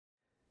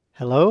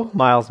Hello,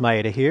 Miles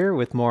Maeda here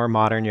with more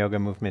modern yoga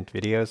movement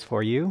videos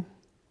for you.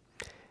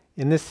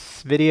 In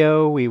this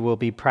video, we will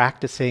be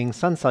practicing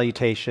sun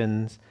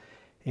salutations,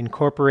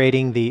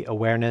 incorporating the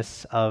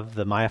awareness of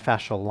the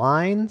myofascial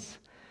lines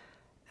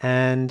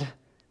and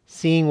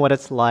seeing what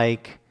it's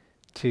like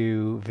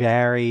to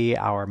vary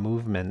our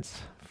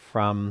movements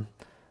from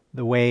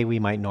the way we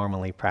might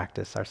normally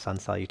practice our sun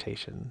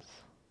salutations.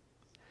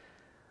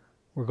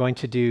 We're going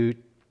to do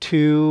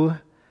two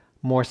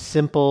more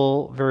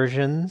simple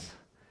versions,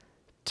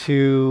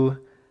 two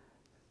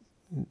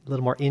a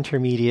little more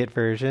intermediate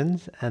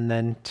versions, and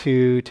then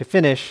two to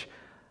finish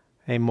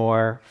a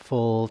more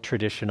full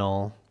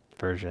traditional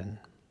version.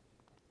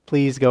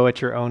 Please go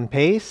at your own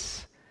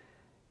pace.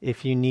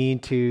 If you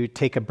need to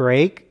take a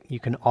break, you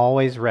can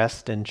always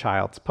rest in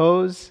child's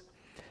pose.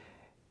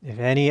 If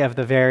any of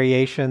the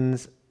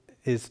variations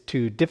is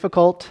too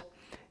difficult,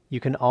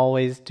 you can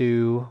always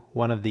do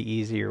one of the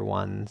easier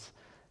ones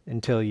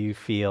until you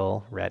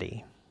feel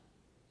ready.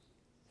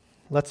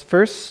 Let's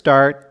first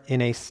start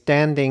in a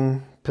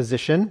standing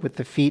position with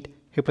the feet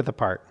hip-width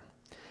apart.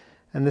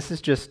 And this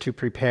is just to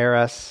prepare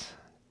us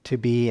to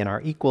be in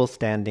our equal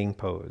standing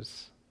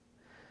pose.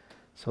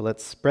 So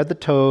let's spread the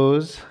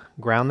toes,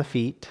 ground the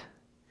feet,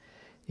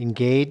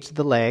 engage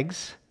the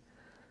legs,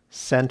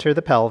 center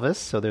the pelvis,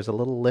 so there's a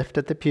little lift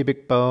at the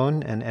pubic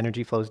bone and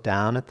energy flows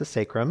down at the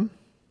sacrum.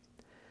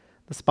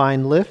 The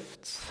spine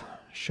lifts,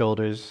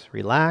 shoulders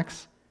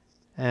relax,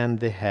 and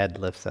the head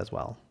lifts as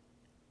well.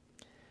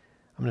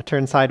 I'm going to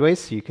turn sideways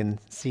so you can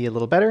see a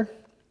little better.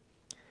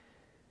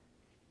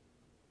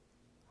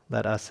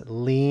 Let us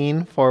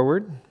lean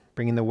forward,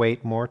 bringing the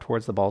weight more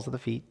towards the balls of the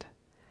feet,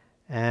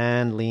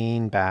 and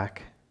lean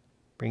back,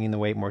 bringing the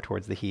weight more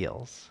towards the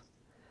heels.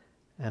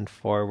 And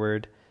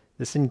forward.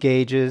 This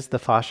engages the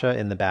fascia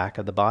in the back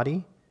of the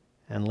body,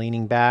 and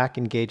leaning back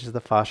engages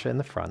the fascia in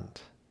the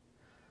front.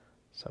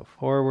 So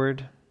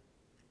forward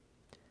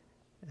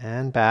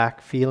and back,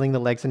 feeling the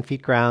legs and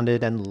feet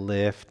grounded and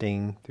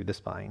lifting through the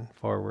spine.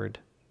 Forward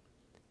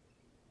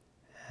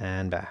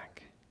and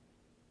back.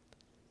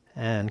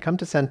 And come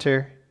to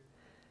center,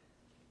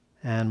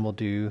 and we'll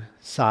do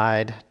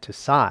side to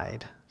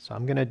side. So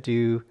I'm going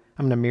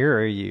to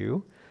mirror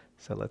you.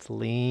 So let's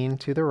lean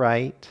to the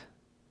right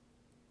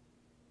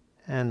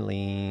and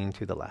lean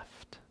to the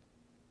left.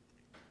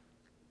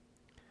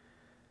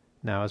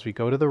 Now as we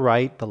go to the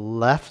right, the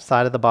left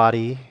side of the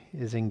body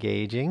is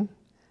engaging.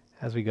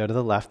 As we go to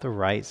the left, the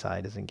right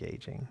side is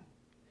engaging.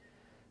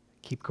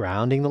 Keep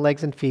grounding the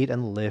legs and feet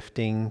and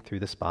lifting through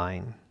the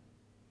spine.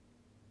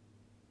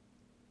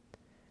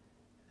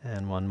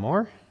 And one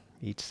more,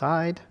 each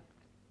side.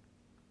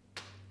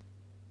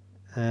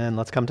 And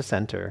let's come to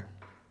center.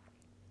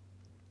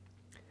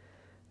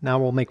 Now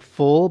we'll make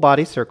full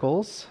body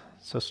circles.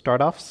 So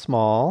start off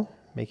small,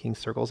 making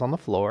circles on the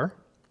floor.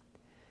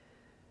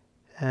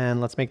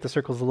 And let's make the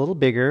circles a little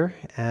bigger.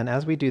 And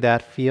as we do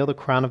that, feel the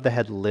crown of the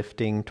head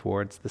lifting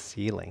towards the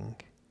ceiling.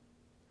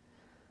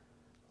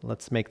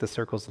 Let's make the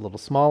circles a little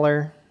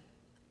smaller.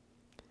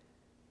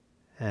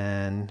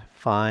 And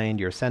find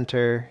your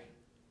center.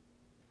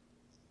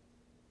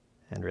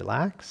 And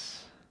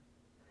relax.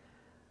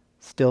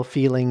 Still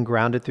feeling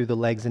grounded through the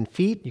legs and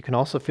feet. You can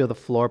also feel the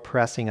floor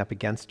pressing up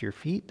against your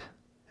feet.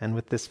 And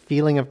with this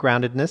feeling of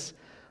groundedness,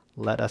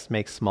 let us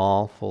make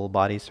small full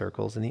body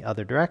circles in the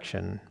other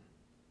direction.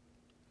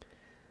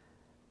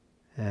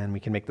 And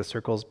we can make the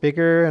circles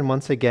bigger. And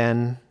once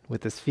again,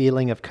 with this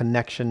feeling of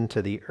connection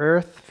to the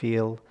earth,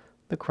 feel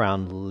the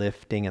crown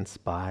lifting and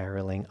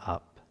spiraling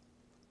up.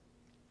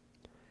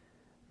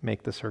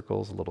 Make the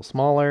circles a little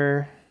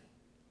smaller.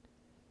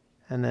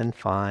 And then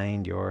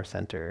find your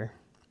center.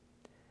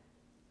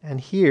 And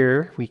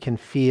here we can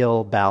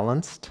feel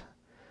balanced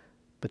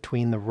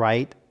between the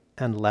right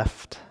and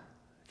left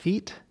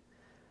feet,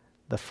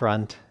 the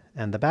front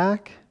and the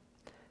back,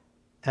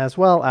 as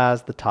well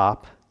as the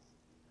top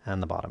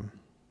and the bottom.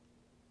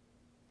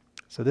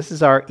 So this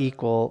is our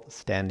equal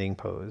standing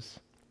pose.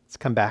 Let's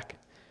come back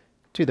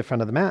to the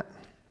front of the mat.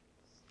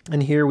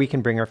 And here we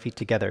can bring our feet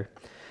together.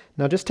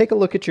 Now just take a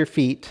look at your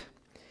feet.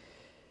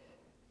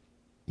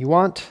 You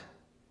want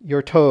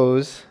your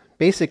toes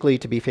basically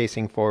to be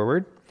facing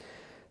forward.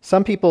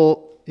 Some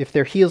people, if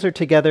their heels are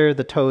together,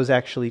 the toes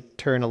actually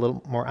turn a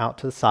little more out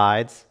to the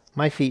sides.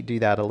 My feet do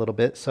that a little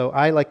bit, so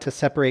I like to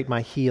separate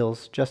my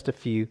heels just a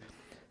few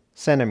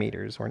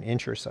centimeters or an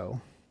inch or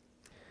so.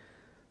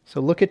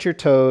 So look at your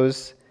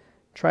toes.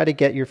 Try to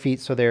get your feet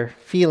so they're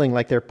feeling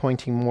like they're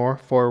pointing more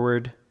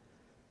forward.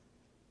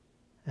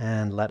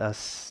 And let us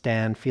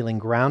stand feeling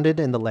grounded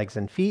in the legs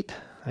and feet.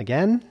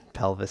 Again,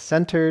 pelvis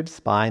centered,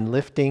 spine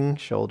lifting,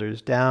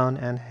 shoulders down,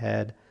 and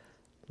head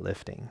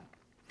lifting.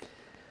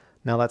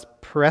 Now let's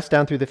press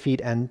down through the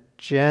feet and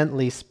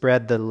gently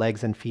spread the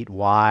legs and feet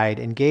wide,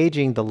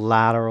 engaging the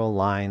lateral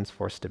lines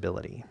for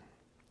stability.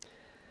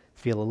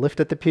 Feel a lift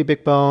at the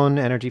pubic bone,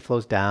 energy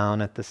flows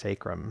down at the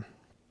sacrum.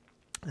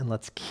 And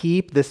let's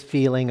keep this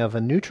feeling of a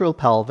neutral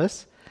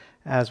pelvis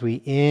as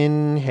we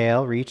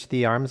inhale, reach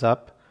the arms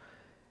up.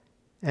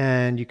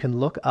 And you can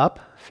look up,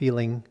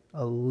 feeling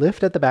a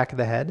lift at the back of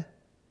the head,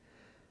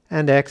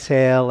 And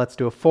exhale, let's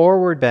do a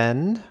forward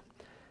bend,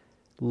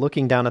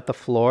 looking down at the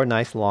floor,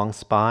 nice long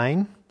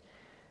spine.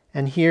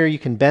 And here you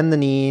can bend the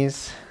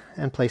knees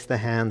and place the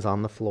hands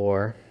on the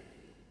floor.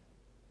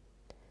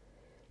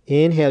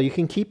 Inhale, you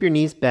can keep your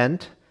knees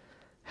bent,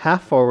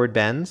 half forward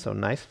bend, so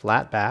nice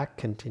flat back.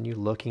 Continue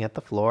looking at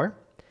the floor.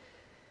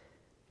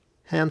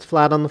 Hands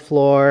flat on the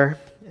floor,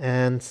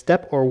 and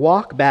step or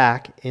walk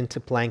back into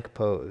plank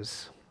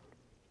pose.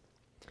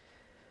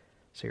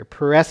 So you're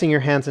pressing your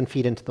hands and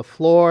feet into the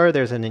floor.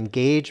 There's an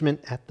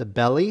engagement at the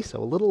belly, so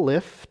a little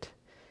lift.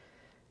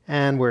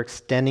 And we're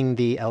extending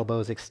the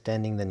elbows,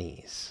 extending the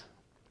knees.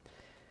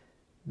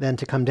 Then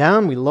to come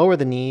down, we lower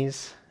the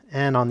knees.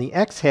 And on the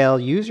exhale,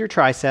 use your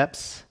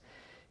triceps.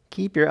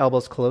 Keep your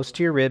elbows close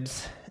to your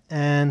ribs.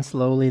 And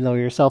slowly lower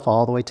yourself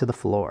all the way to the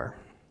floor.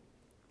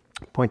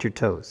 Point your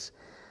toes.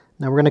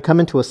 Now we're going to come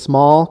into a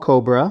small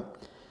cobra.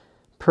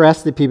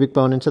 Press the pubic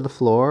bone into the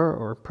floor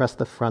or press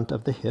the front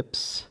of the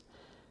hips.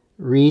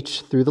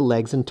 Reach through the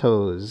legs and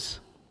toes.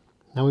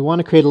 Now we want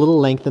to create a little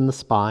length in the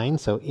spine.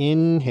 So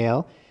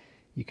inhale,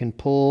 you can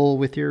pull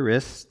with your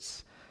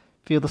wrists.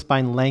 Feel the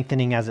spine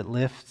lengthening as it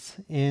lifts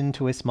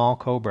into a small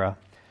cobra.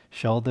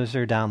 Shoulders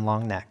are down,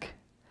 long neck.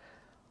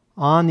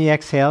 On the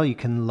exhale, you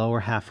can lower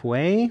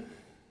halfway.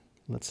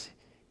 Let's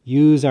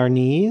use our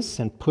knees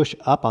and push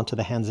up onto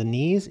the hands and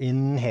knees.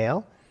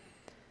 Inhale.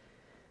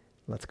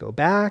 Let's go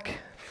back,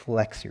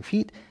 flex your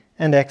feet,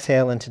 and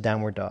exhale into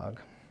downward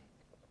dog.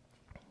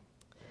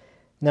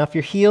 Now if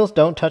your heels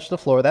don't touch the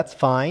floor, that's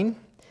fine.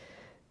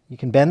 You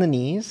can bend the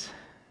knees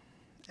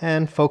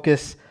and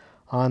focus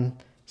on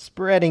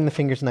spreading the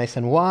fingers nice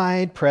and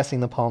wide, pressing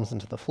the palms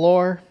into the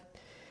floor.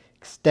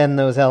 Extend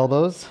those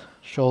elbows.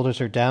 Shoulders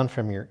are down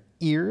from your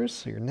ears,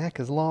 so your neck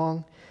is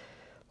long.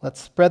 Let's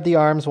spread the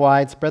arms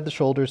wide, spread the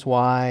shoulders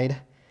wide,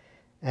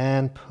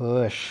 and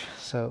push.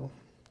 So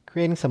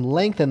creating some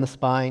length in the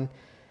spine,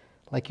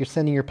 like you're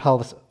sending your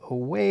pelvis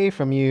away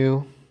from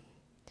you,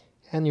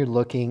 and you're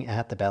looking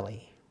at the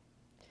belly.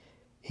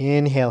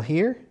 Inhale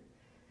here.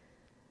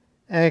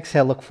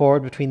 Exhale, look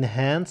forward between the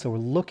hands. So we're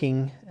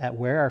looking at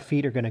where our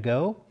feet are going to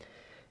go.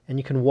 And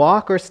you can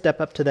walk or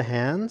step up to the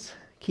hands.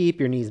 Keep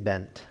your knees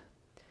bent.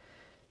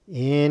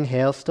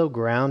 Inhale, still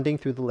grounding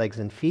through the legs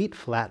and feet,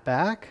 flat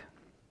back.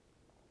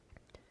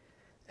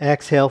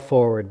 Exhale,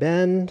 forward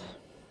bend.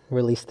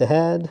 Release the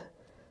head.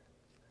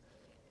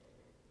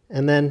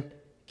 And then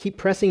keep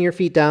pressing your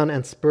feet down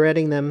and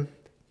spreading them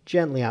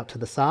gently out to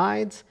the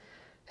sides.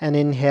 And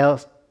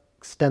inhale,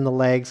 extend the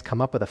legs, come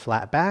up with a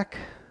flat back.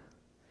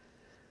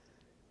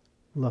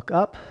 Look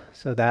up,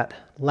 so that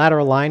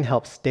lateral line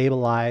helps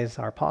stabilize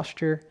our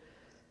posture.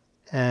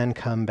 And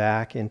come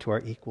back into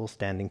our equal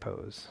standing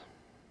pose.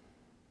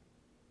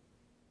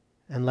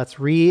 And let's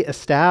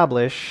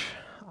re-establish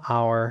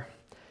our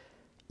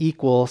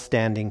equal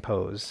standing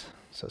pose.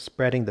 So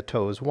spreading the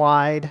toes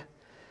wide.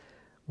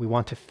 We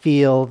want to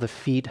feel the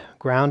feet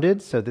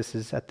grounded. So this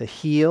is at the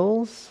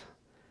heels,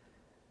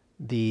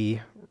 the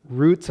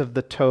roots of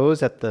the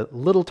toes at the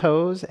little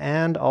toes,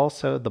 and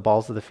also the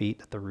balls of the feet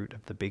at the root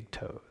of the big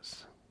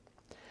toes.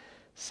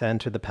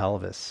 Center the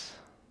pelvis.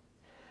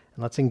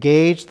 And let's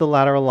engage the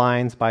lateral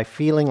lines by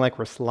feeling like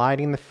we're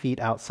sliding the feet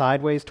out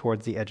sideways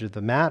towards the edge of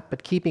the mat,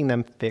 but keeping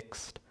them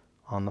fixed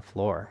on the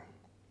floor.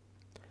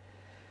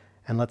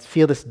 And let's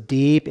feel this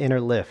deep inner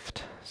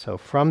lift. So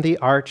from the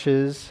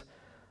arches,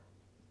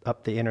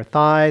 up the inner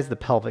thighs, the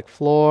pelvic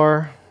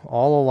floor,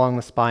 all along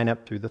the spine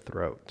up through the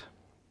throat.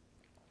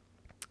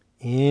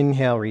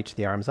 Inhale, reach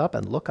the arms up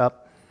and look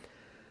up,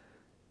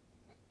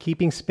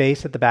 keeping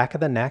space at the back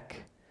of the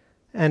neck.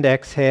 And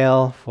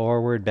exhale,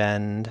 forward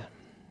bend.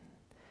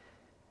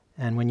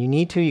 And when you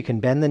need to, you can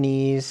bend the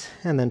knees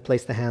and then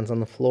place the hands on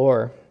the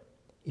floor.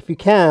 If you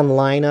can,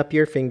 line up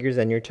your fingers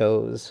and your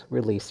toes.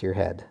 Release your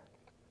head.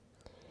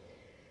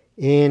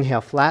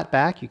 Inhale, flat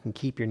back. You can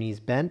keep your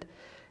knees bent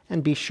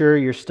and be sure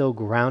you're still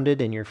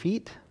grounded in your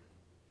feet.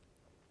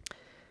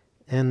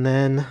 And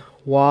then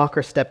walk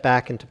or step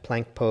back into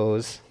plank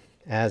pose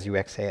as you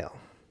exhale.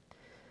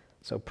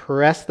 So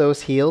press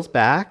those heels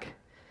back.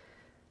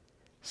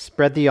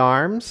 Spread the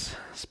arms,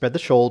 spread the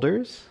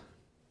shoulders.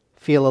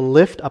 Feel a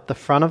lift up the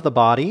front of the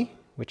body,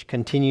 which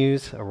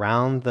continues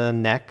around the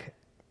neck,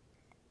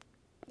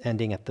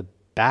 ending at the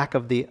back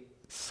of the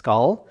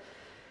skull.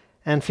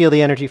 And feel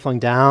the energy flowing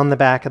down the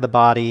back of the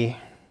body,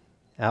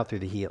 out through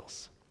the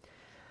heels.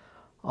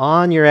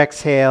 On your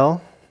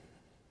exhale,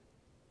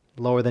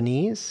 lower the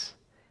knees.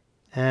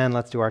 And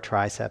let's do our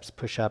triceps.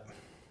 Push up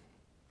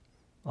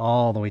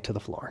all the way to the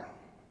floor.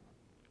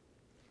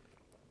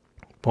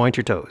 Point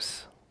your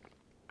toes.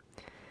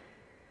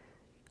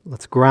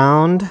 Let's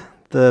ground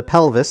the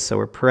pelvis. So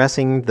we're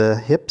pressing the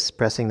hips,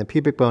 pressing the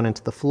pubic bone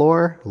into the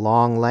floor,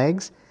 long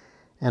legs.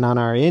 And on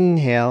our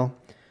inhale,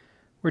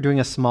 we're doing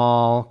a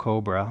small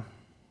cobra.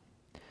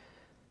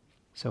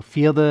 So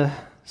feel the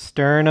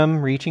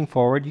sternum reaching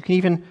forward. You can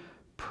even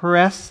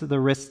press the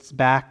wrists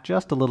back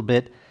just a little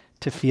bit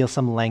to feel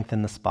some length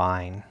in the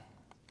spine.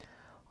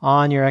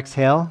 On your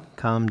exhale,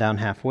 come down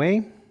halfway.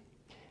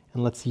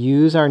 And let's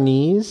use our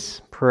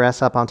knees.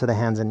 press up onto the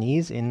hands and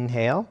knees.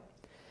 Inhale.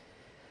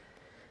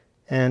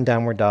 And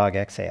downward dog,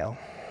 exhale.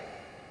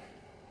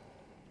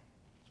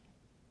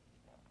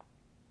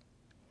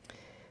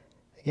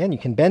 Again, you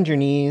can bend your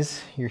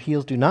knees. Your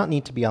heels do not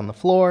need to be on the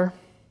floor.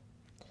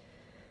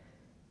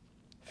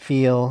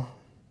 Feel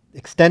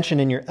extension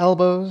in your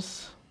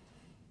elbows.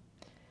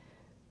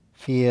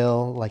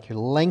 Feel like you're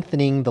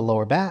lengthening the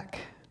lower back.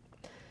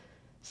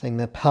 Sending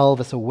the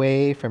pelvis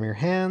away from your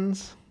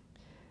hands.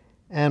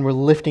 And we're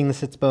lifting the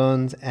sits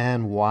bones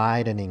and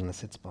widening the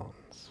sits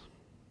bones.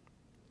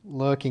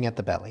 Looking at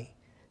the belly.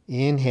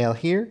 Inhale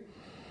here.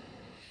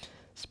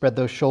 Spread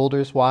those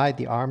shoulders wide,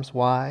 the arms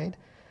wide.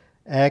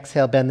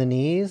 Exhale, bend the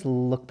knees,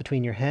 look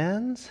between your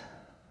hands,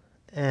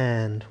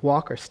 and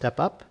walk or step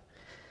up.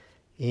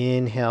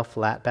 Inhale,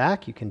 flat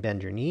back. You can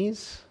bend your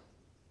knees.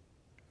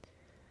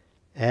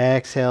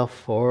 Exhale,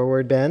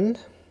 forward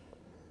bend.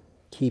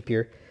 Keep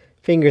your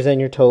fingers and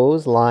your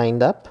toes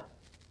lined up.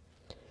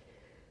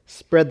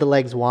 Spread the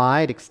legs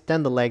wide.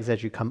 Extend the legs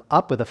as you come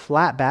up with a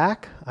flat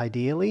back,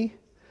 ideally.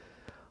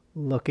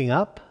 Looking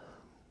up.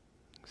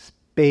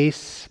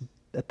 Space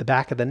at the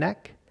back of the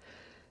neck.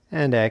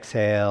 And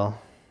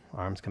exhale,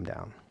 arms come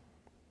down.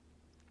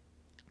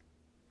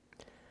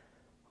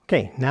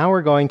 Okay, now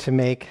we're going to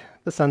make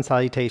the sun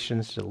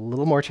salutations a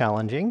little more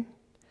challenging.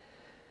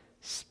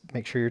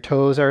 Make sure your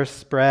toes are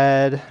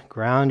spread,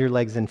 ground your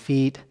legs and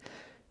feet.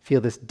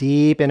 Feel this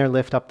deep inner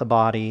lift up the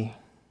body.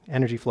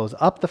 Energy flows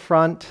up the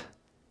front,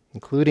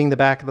 including the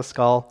back of the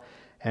skull.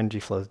 Energy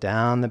flows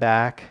down the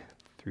back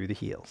through the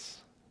heels.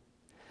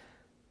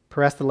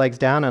 Press the legs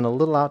down and a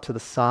little out to the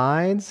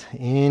sides.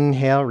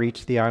 Inhale,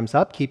 reach the arms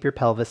up. Keep your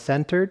pelvis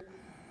centered.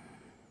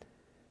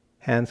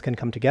 Hands can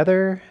come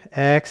together.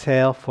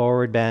 Exhale,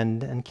 forward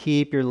bend, and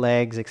keep your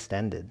legs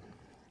extended.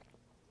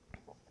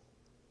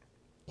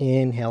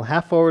 Inhale,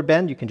 half forward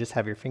bend. You can just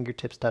have your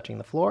fingertips touching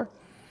the floor.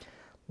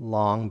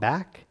 Long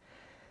back.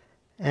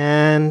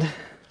 And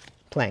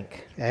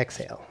plank.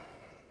 Exhale.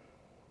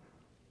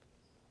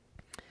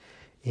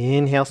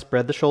 Inhale,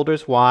 spread the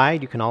shoulders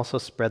wide. You can also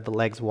spread the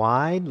legs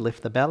wide.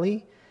 Lift the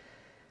belly.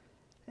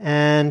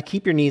 And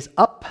keep your knees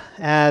up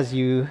as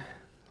you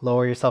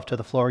lower yourself to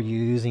the floor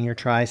using your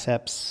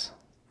triceps.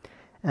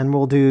 And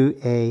we'll do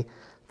a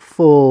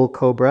full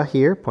cobra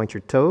here. Point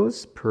your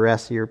toes.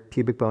 Press your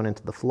pubic bone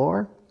into the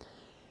floor.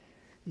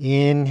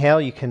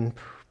 Inhale, you can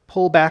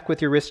pull back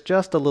with your wrist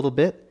just a little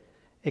bit.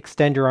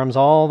 Extend your arms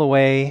all the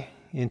way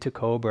into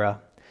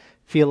cobra.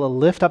 Feel a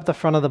lift up the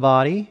front of the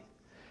body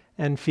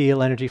and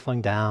feel energy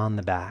flowing down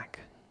the back.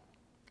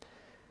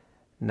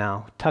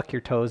 Now tuck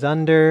your toes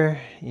under.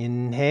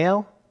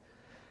 Inhale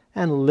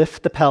and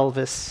lift the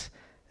pelvis.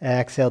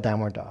 Exhale,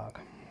 downward dog.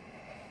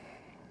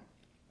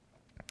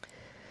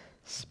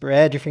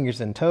 Spread your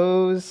fingers and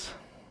toes.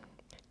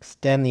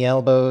 Extend the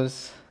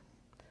elbows.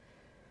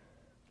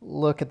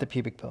 Look at the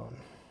pubic bone.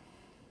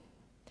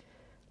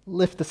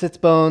 Lift the sits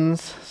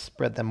bones.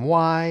 Spread them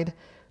wide.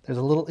 There's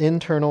a little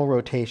internal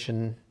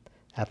rotation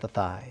at the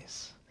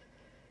thighs.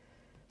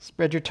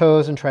 Spread your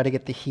toes and try to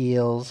get the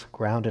heels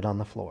grounded on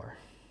the floor.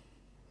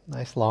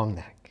 Nice long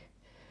neck.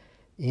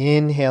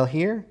 Inhale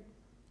here.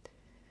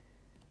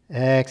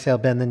 Exhale,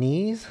 bend the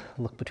knees,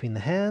 look between the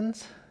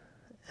hands,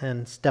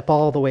 and step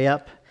all the way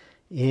up.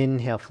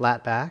 Inhale,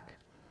 flat back.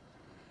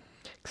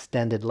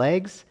 Extended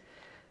legs.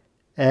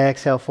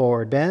 Exhale,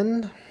 forward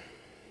bend.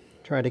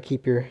 Try to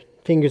keep your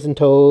fingers and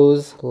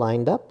toes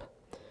lined up.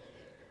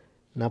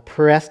 Now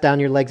press down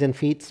your legs and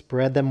feet,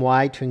 spread them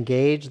wide to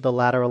engage the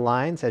lateral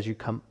lines as you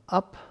come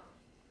up.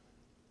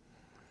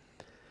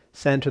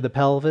 Center the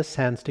pelvis,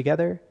 hands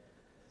together,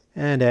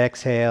 and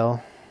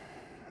exhale,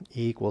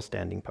 equal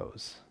standing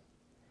pose.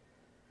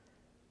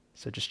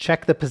 So just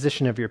check the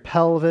position of your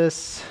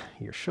pelvis,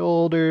 your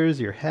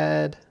shoulders, your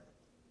head.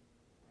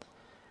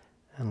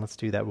 And let's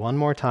do that one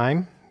more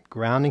time.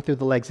 Grounding through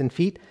the legs and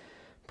feet,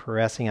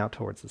 pressing out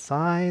towards the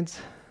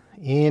sides.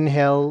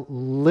 Inhale,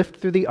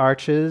 lift through the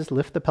arches,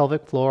 lift the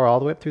pelvic floor all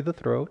the way up through the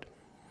throat.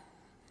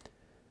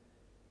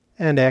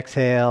 And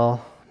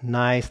exhale,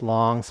 nice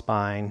long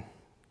spine,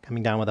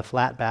 coming down with a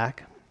flat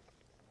back.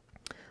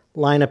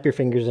 Line up your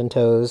fingers and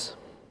toes.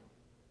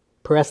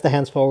 Press the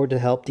hands forward to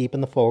help deepen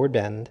the forward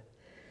bend.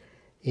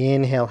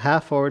 Inhale,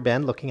 half forward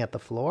bend, looking at the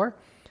floor.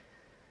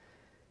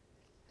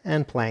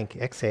 And plank,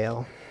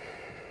 exhale.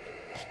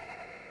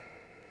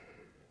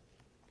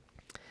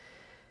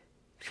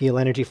 Feel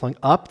energy flowing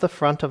up the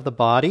front of the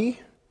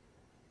body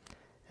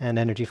and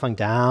energy flowing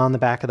down the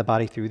back of the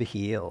body through the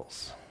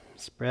heels.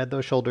 Spread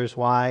those shoulders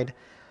wide.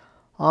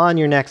 On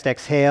your next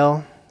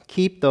exhale,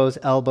 keep those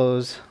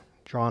elbows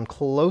drawn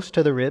close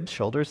to the ribs,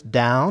 shoulders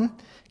down.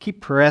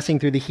 Keep pressing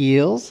through the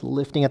heels,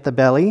 lifting at the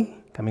belly,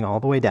 coming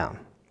all the way down.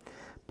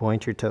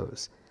 Point your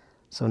toes.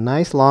 So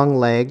nice long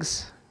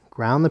legs,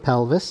 ground the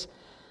pelvis,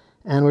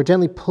 and we're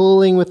gently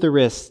pulling with the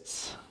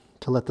wrists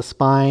to let the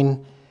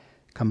spine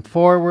come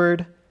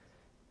forward.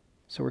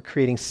 So we're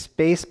creating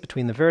space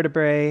between the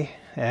vertebrae.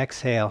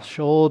 Exhale,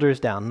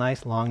 shoulders down,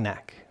 nice long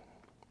neck.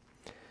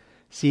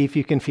 See if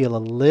you can feel a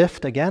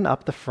lift again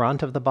up the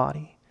front of the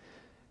body.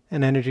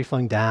 and energy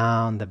flowing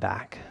down the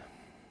back.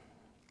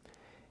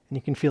 And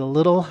you can feel a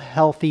little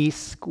healthy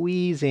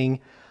squeezing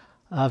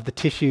of the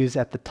tissues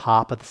at the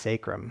top of the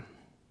sacrum.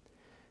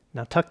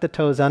 Now tuck the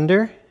toes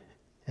under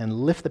and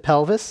lift the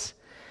pelvis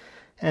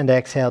and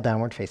exhale,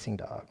 downward facing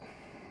dog.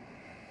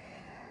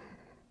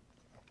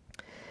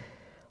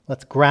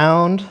 Let's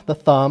ground the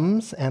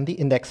thumbs and the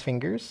index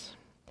fingers,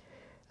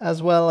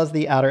 as well as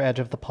the outer edge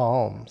of the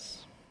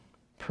palms.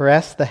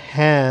 Press the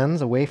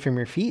hands away from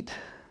your feet,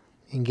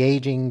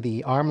 engaging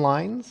the arm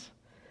lines.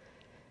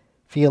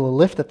 Feel a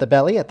lift at the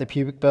belly, at the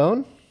pubic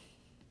bone.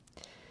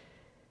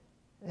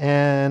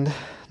 And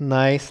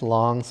nice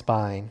long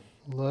spine,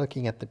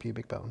 looking at the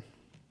pubic bone.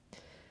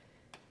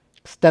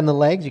 Extend the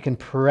legs. You can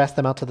press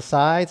them out to the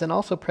sides and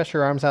also press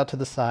your arms out to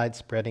the sides,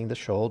 spreading the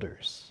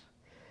shoulders.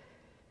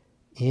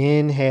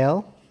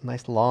 Inhale,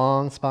 nice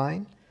long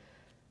spine.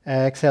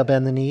 Exhale,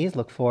 bend the knees,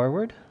 look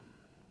forward.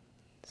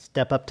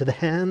 Step up to the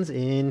hands.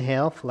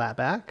 Inhale, flat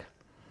back.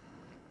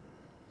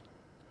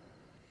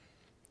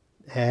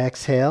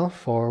 Exhale,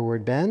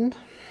 forward bend.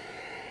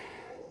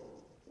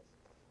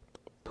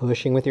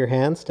 Pushing with your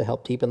hands to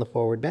help deepen the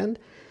forward bend.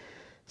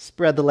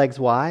 Spread the legs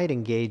wide,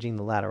 engaging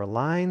the lateral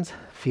lines.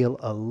 Feel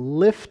a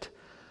lift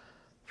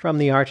from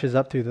the arches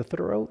up through the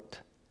throat.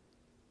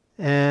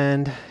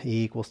 And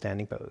equal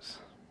standing pose.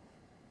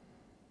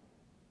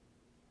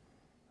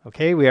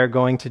 Okay, we are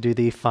going to do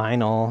the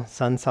final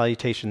sun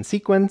salutation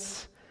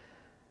sequence.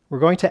 We're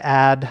going to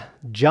add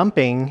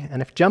jumping,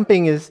 and if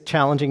jumping is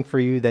challenging for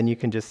you, then you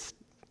can just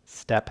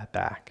step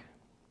back.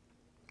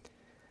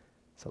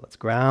 So let's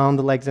ground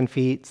the legs and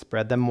feet,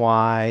 spread them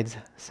wide,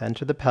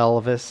 center the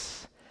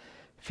pelvis.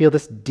 Feel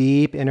this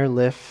deep inner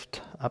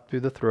lift up through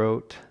the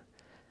throat.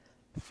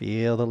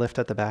 Feel the lift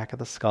at the back of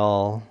the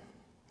skull.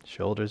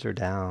 Shoulders are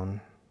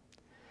down.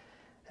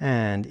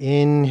 And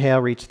inhale,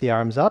 reach the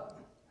arms up.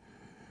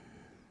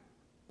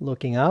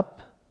 Looking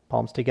up,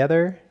 palms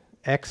together.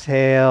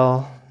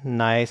 Exhale,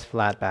 nice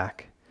flat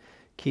back.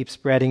 Keep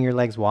spreading your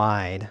legs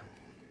wide.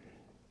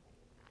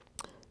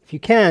 If you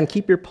can,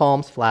 keep your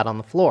palms flat on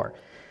the floor.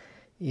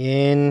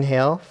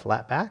 Inhale,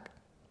 flat back.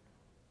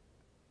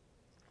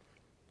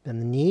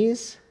 Bend the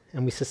knees,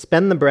 and we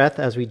suspend the breath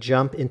as we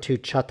jump into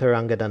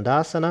Chaturanga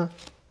Dandasana.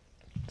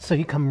 So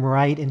you come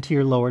right into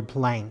your lowered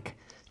plank.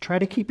 Try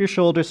to keep your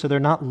shoulders so they're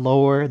not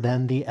lower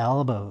than the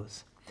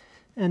elbows.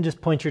 And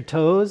just point your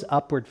toes,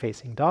 upward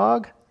facing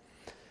dog.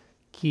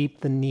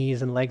 Keep the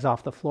knees and legs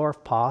off the floor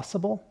if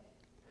possible.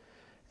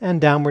 And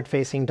downward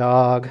facing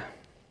dog,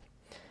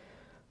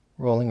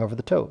 rolling over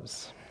the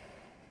toes.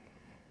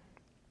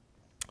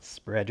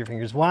 Spread your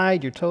fingers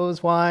wide, your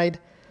toes wide.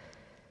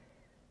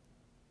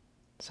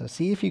 So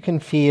see if you can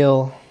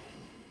feel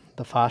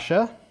the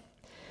fascia.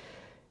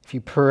 If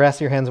you press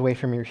your hands away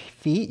from your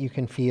feet, you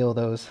can feel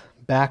those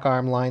back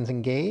arm lines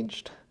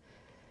engaged.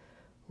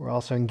 We're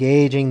also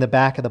engaging the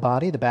back of the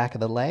body, the back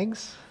of the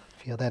legs.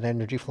 Feel that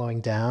energy flowing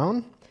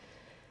down.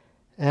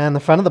 And the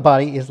front of the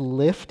body is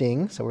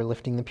lifting, so we're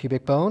lifting the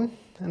pubic bone,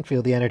 and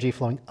feel the energy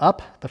flowing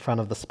up the front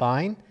of the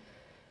spine,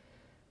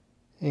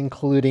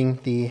 including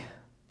the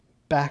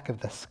back of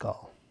the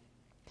skull.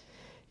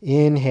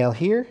 Inhale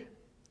here.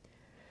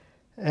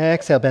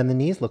 Exhale, bend the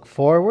knees, look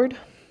forward.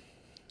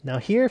 Now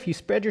here, if you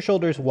spread your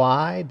shoulders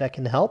wide, that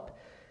can help.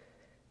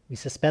 We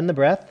suspend the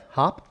breath,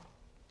 hop.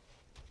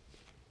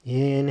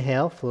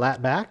 Inhale,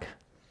 flat back,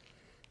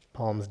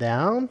 palms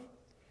down.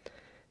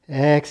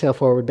 Exhale,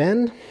 forward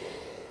bend.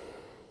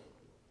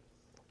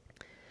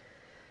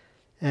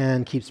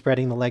 And keep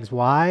spreading the legs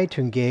wide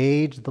to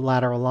engage the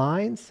lateral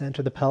lines,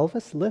 center the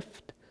pelvis,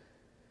 lift.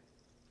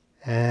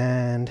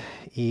 And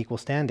equal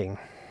standing.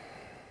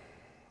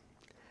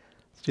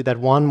 Let's do that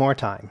one more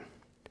time.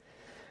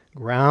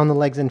 Ground the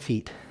legs and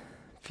feet.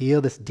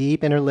 Feel this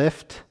deep inner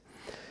lift.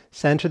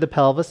 Center the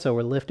pelvis, so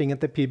we're lifting at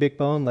the pubic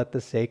bone. Let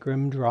the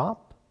sacrum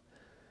drop.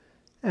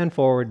 And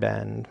forward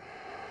bend.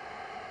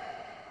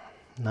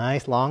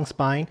 Nice long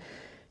spine,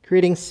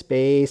 creating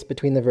space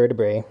between the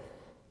vertebrae.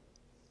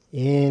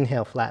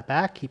 Inhale, flat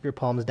back. Keep your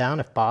palms down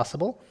if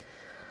possible.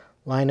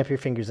 Line up your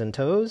fingers and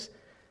toes.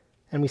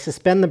 And we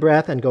suspend the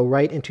breath and go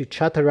right into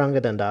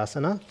Chaturanga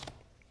Dandasana.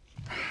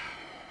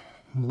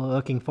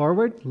 Looking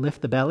forward,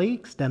 lift the belly,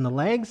 extend the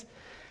legs.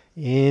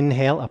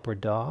 Inhale,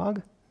 upward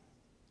dog.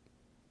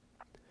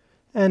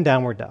 And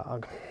downward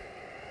dog.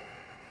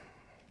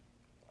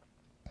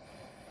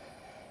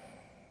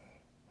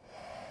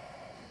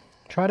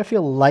 Try to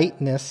feel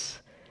lightness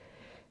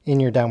in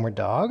your downward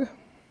dog.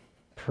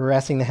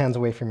 Pressing the hands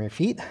away from your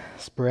feet,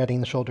 spreading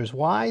the shoulders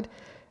wide,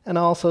 and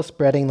also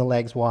spreading the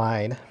legs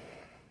wide.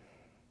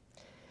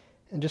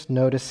 And just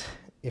notice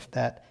if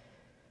that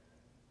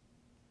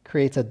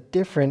creates a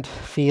different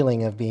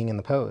feeling of being in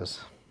the pose.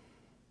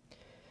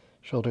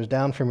 Shoulders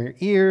down from your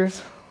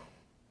ears,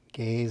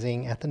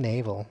 gazing at the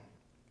navel.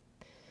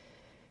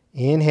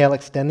 Inhale,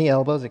 extend the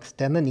elbows,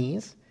 extend the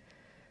knees.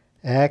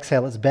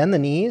 Exhale, let's bend the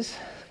knees.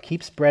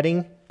 Keep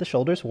spreading the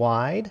shoulders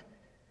wide.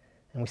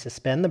 And we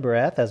suspend the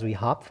breath as we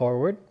hop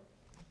forward.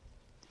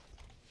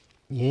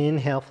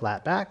 Inhale,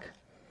 flat back.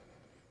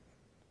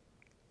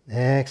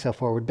 Exhale,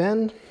 forward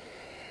bend.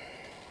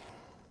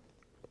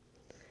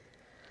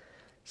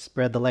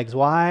 Spread the legs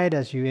wide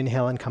as you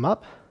inhale and come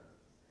up.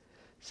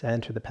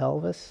 Center the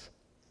pelvis.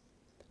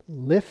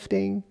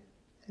 Lifting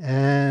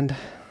and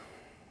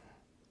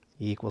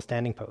equal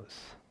standing pose.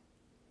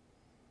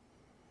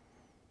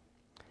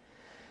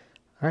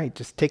 All right,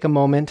 just take a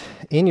moment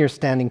in your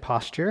standing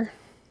posture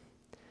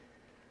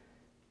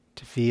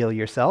to feel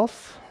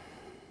yourself.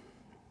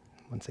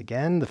 Once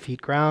again, the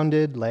feet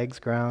grounded, legs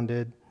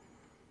grounded.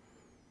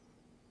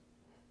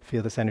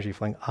 Feel this energy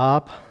flowing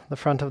up the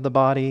front of the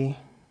body,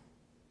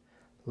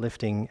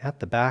 lifting at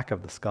the back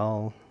of the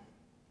skull.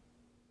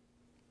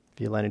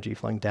 Feel energy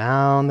flowing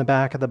down the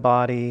back of the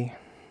body,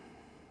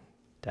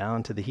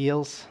 down to the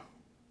heels.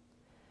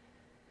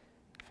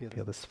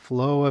 Feel this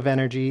flow of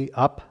energy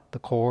up the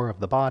core of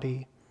the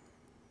body.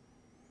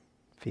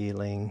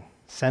 Feeling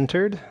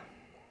centered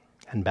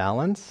and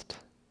balanced.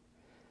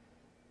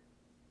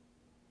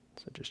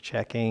 So just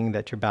checking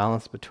that you're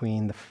balanced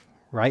between the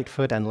right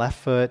foot and left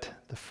foot,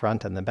 the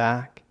front and the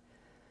back,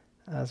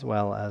 as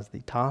well as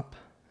the top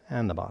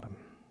and the bottom.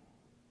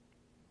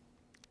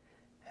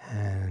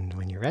 And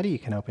when you're ready, you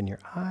can open your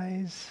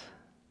eyes.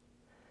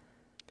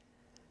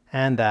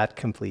 And that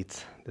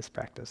completes this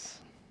practice.